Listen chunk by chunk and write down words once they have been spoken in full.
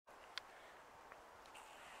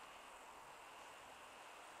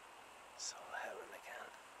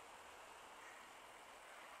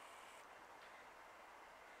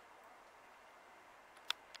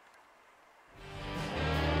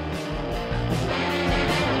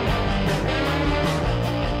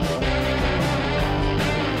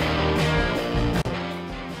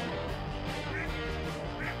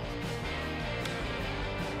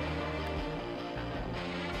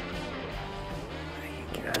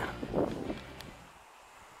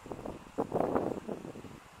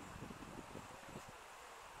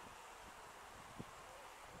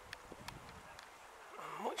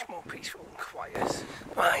peaceful and quiet.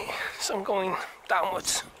 Right, so I'm going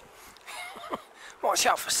downwards. Watch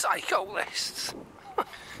out for cyclists.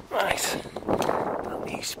 Right, that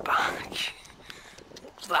leads back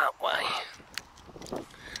up that way.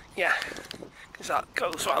 Yeah, because that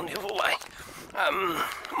goes round the other way.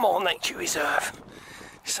 More nature reserve.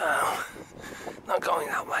 So, not going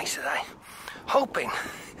that way today. Hoping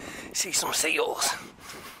to see some seals.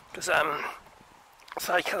 Because a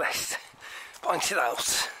cyclist pointed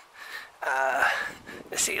out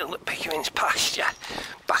the seal at Pickering's pasture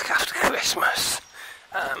back after Christmas.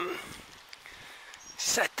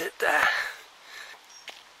 Said that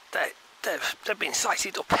they've been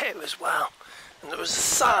sighted up here as well, and there was a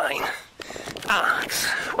sign at,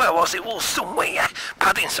 where was it, somewhere,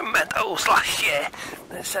 Paddington Meadows last year,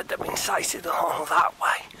 that said they've been sighted along that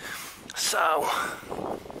way. So,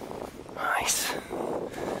 right,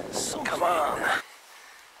 come on,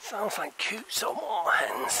 sounds like coots or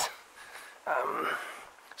moorhens.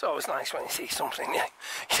 It's always nice when you see something new.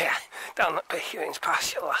 Yeah, down at Pickering's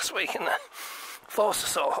pasture last week, and I thought I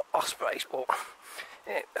saw ospreys, but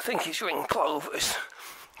I think it's ring plovers.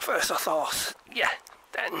 First I thought, yeah,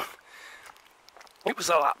 then it was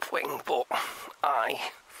a lapwing, but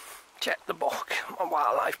I checked the book, my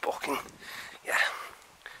wildlife book, and yeah,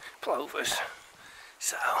 plovers.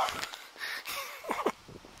 So,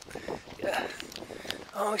 yeah,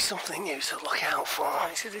 always something new to look out for.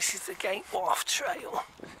 Right, so this is the Gate Wharf Trail,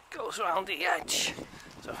 goes around the edge,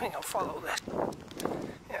 so I think I'll follow this.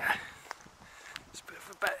 Yeah, it's a bit of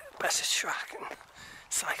a better track, and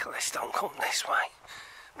cyclists don't come this way.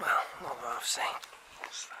 Well, not that I've seen.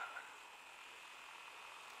 What's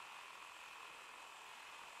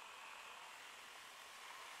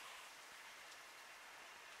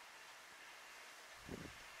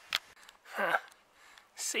that?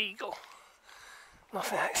 Seagull.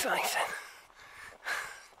 Nothing exciting.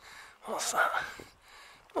 What's that?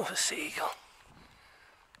 Another seagull.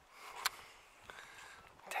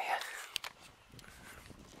 Dear.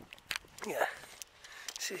 Yeah.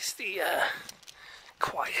 This is the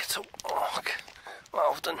quiet walk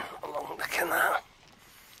rather than along the canal.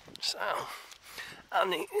 So,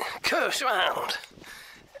 and it curves round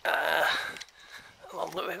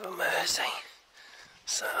along the River Mersey.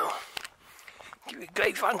 So, give you a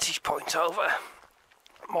great vantage point over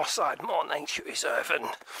Moss Side Moor Nature Reserve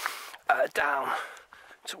and down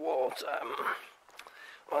towards,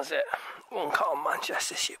 what was it, one called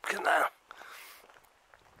Manchester Ship Canal.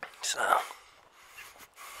 So,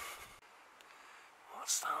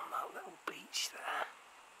 what's that little beach there?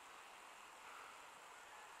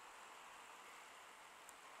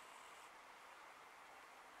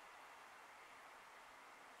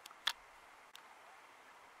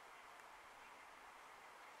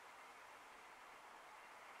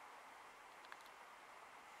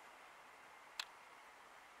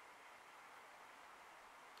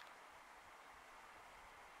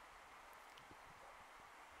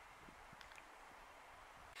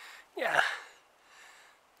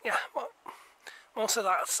 Yeah, well, most of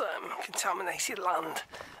that's contaminated land,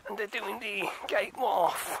 and they're doing the Gate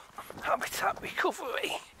Wharf habitat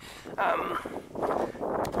recovery.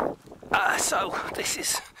 So this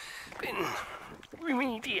has been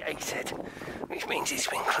remediated, which means it's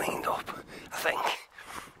been cleaned up, I think.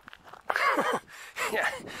 Yeah.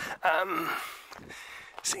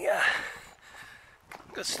 So yeah,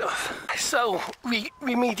 good stuff. So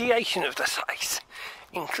remediation of the site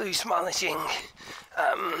includes managing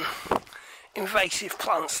invasive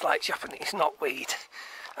plants like Japanese knotweed.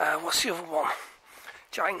 What's the other one?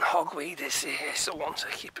 Giant hogweed is the one to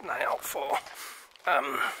keep an eye out for.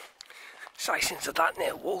 Sightings of that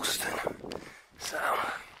near Woolston. So,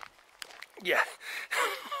 yeah.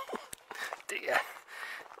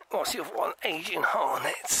 What's the other one? Asian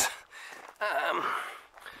hornets.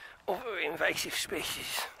 Other invasive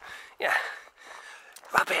species. Yeah.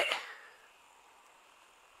 Rabbit.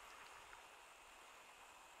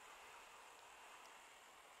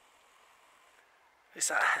 Is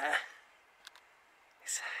that a hare?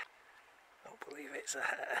 I don't believe it's a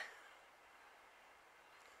hare.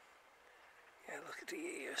 Yeah, look at the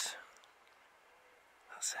ears.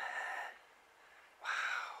 That's a hare.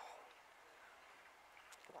 Wow.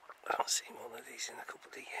 I haven't seen one of these in a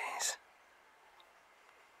couple of years.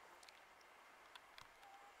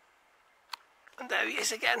 And there he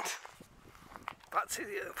is again.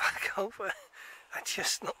 Back over. I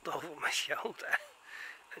just knocked over my shoulder.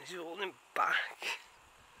 And he's rolling back.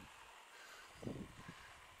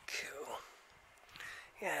 Cool.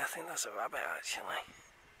 Yeah, I think that's a rabbit actually.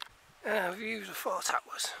 View of the Four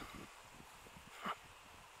Towers.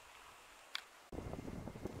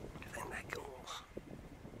 I think they're gulls.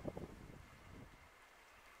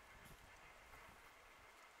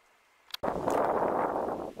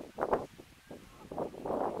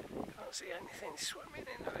 Can't see anything swimming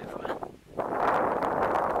in the river.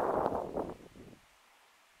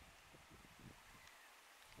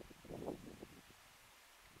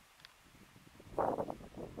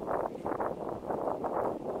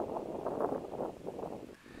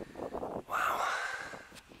 Wow,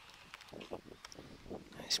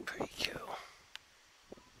 it's pretty cool.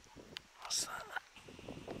 What's that?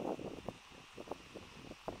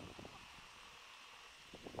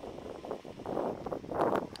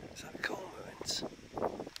 Is that cormorants?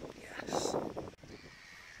 Yes.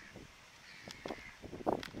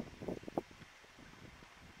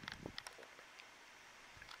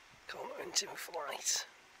 Cormorants in flight.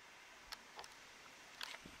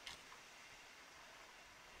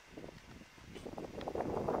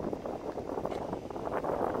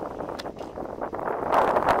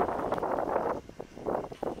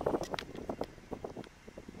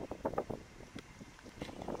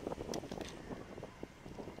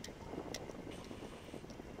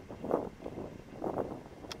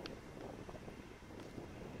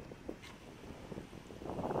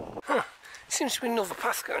 Seems to be another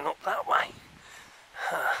path going up that way.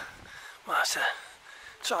 Might have to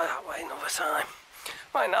try that way another time.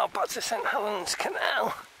 Right now, back to St Helens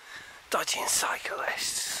Canal, dodging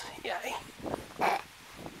cyclists. Yay!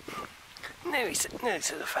 Nearly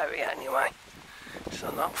to the ferry anyway,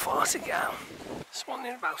 so not far to go.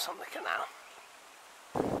 Swanning about on the canal.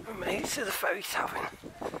 We made it to the Ferry Tavern.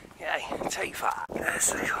 Yay! Take that.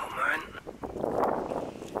 There's the cormorant.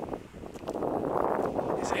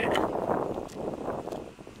 Is it?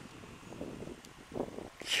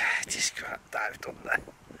 Yeah, just dived under.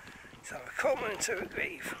 So a cormorant to a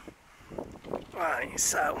grieve. Right,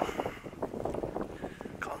 so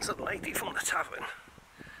concert lady from the tavern.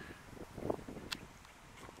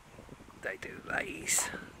 They do lays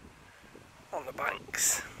on the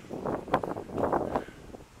banks.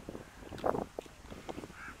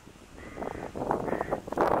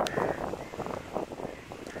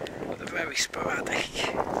 But they're very sporadic.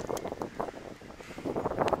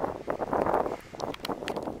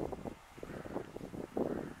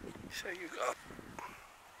 So you've got,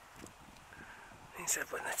 he said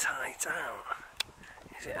when the tide's out,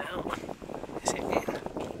 is it out? Is it in?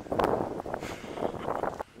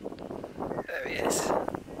 There he is,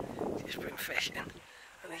 he's been fishing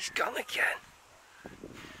and he's gone again.